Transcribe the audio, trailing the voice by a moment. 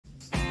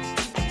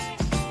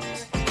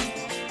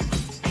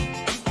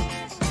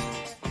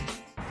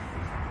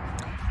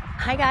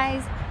Hi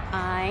guys,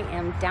 I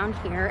am down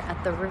here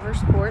at the River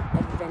Sport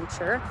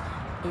Adventure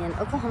in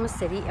Oklahoma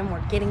City, and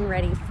we're getting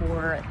ready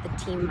for the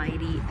Team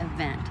Mighty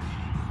event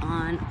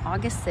on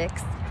August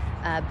 6th.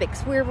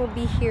 Bix Weir will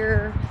be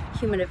here,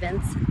 Human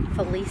Events,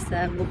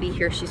 Felisa will be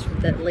here. She's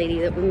the lady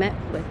that we met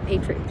with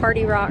Patriot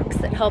Party Rocks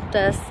that helped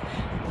us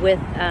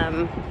with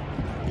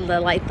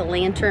light the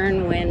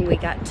lantern when we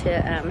got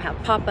to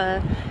have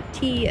Papa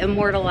T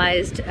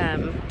immortalized,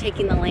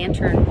 taking the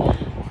lantern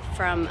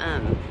from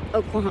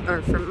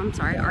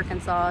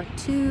Arkansas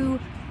to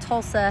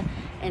Tulsa,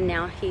 and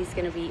now he's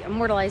going to be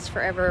immortalized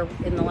forever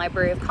in the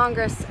Library of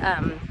Congress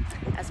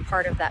as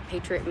part of that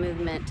patriot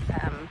movement,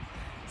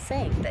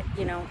 saying that,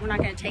 you know, we're not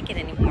going to take it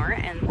anymore,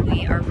 and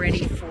we are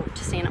ready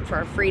to stand up for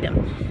our freedom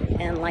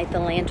and light the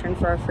lantern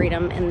for our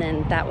freedom. And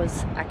then that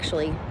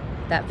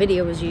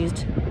video was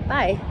used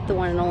by the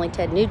one and only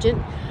Ted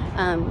Nugent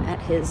at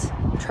his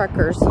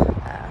truckers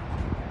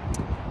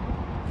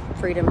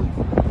freedom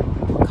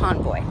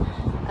convoy.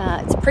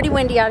 It's pretty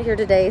windy out here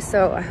today,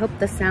 so I hope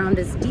the sound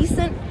is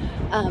decent.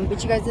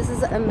 But you guys, this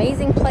is an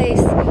amazing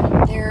place.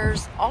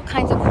 There's all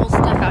kinds of cool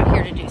stuff out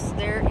here to do. So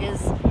there is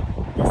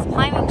this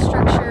climbing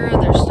structure.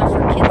 There's stuff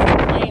for kids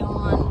to play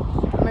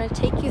on. I'm going to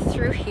take you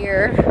through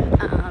here.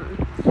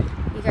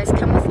 You guys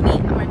come with me.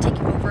 I'm going to take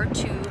you over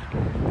to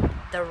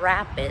the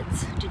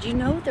rapids. Did you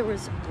know there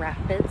was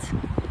rapids,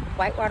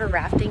 whitewater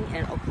rafting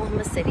in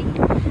Oklahoma City?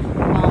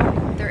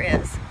 Well, there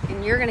is,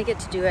 and you're going to get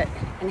to do it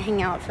and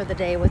hang out for the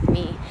day with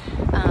me.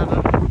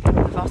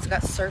 We've also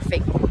got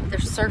surfing.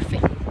 There's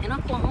surfing in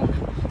Oklahoma.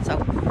 So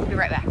we'll be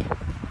right back.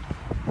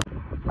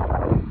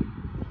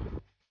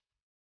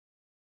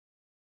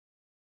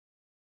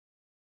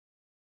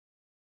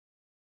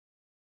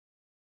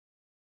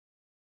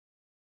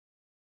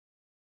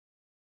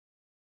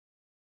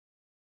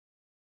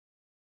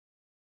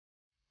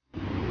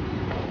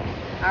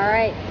 All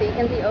right, so you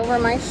can see over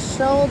my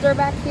shoulder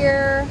back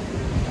here,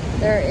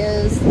 there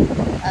is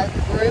a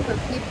group of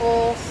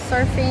people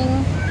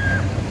surfing.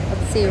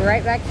 Let's see,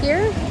 right back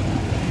here.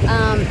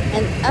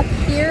 And up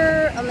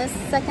here on this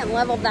second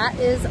level, that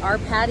is our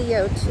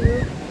patio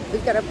too.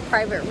 We've got a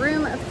private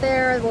room up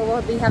there where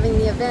we'll be having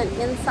the event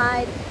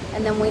inside.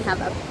 And then we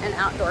have an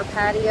outdoor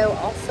patio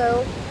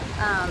also.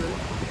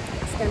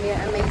 It's gonna be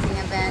an amazing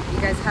event.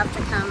 You guys have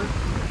to come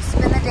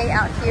spend the day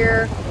out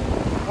here,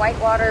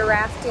 whitewater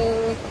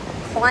rafting,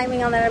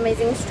 climbing on that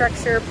amazing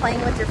structure,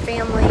 playing with your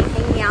family,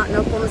 hanging out in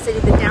Oklahoma City.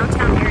 The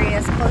downtown area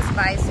is close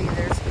by, so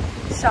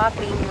there's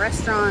shopping,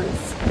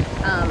 restaurants,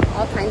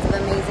 all kinds of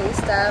amazing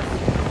stuff.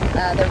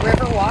 The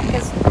river walk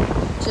is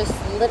just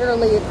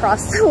literally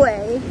across the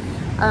way.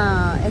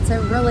 It's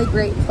a really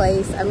great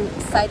place. I'm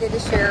excited to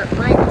share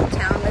my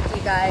hometown with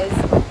you guys,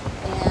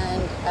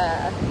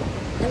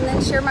 and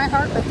then share my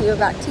heart with you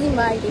about Team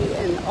Mighty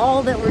and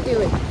all that we're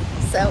doing.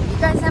 So you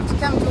guys have to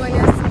come join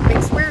us.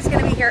 Bix Weir's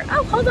gonna be here.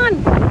 Oh, hold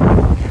on.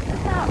 Check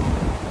it out.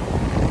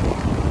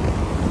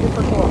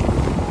 Super cool.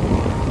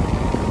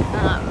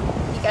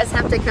 You guys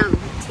have to come.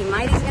 Team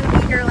Mighty's gonna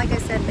be here, like I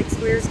said. Bix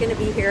Weir's gonna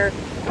be here.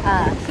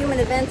 Human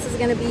Events is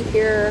gonna be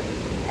here,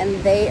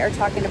 and they are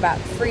talking about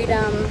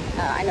freedom.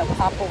 I know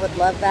Papa would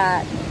love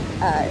that.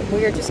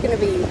 We are just gonna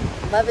be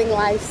loving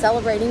life,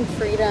 celebrating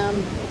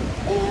freedom,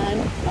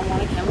 and I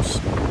want to come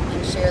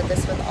and share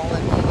this with all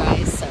of you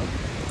guys. So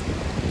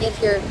get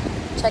here,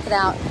 check it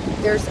out.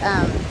 There's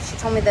she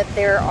told me that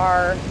there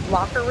are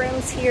locker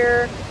rooms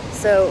here,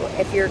 so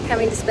if you're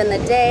coming to spend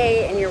the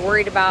day and you're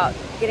worried about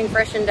getting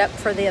freshened up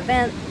for the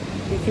event,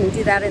 you can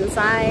do that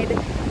inside.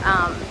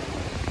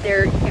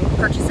 There you can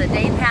purchase a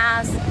day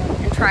pass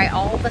and try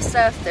all the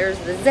stuff. There's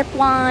the zip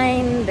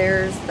line,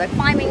 there's the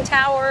climbing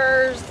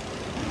towers,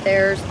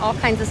 there's all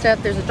kinds of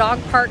stuff. There's a dog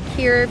park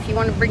here if you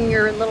want to bring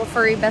your little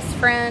furry best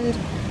friend,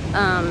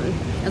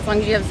 as long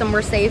as you have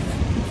somewhere safe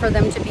for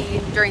them to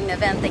be during the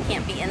event. They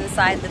can't be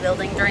inside the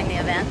building during the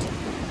event.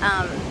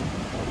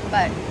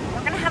 But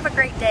we're gonna have a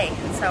great day,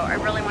 so I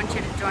really want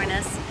you to join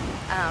us.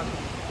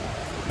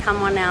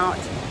 Come on out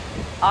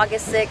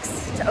August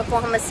 6th to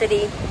Oklahoma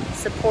City,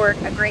 support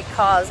a great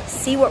cause,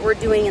 see what we're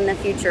doing in the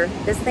future.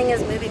 This thing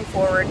is moving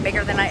forward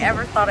bigger than I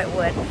ever thought it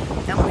would,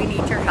 and we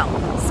need your help.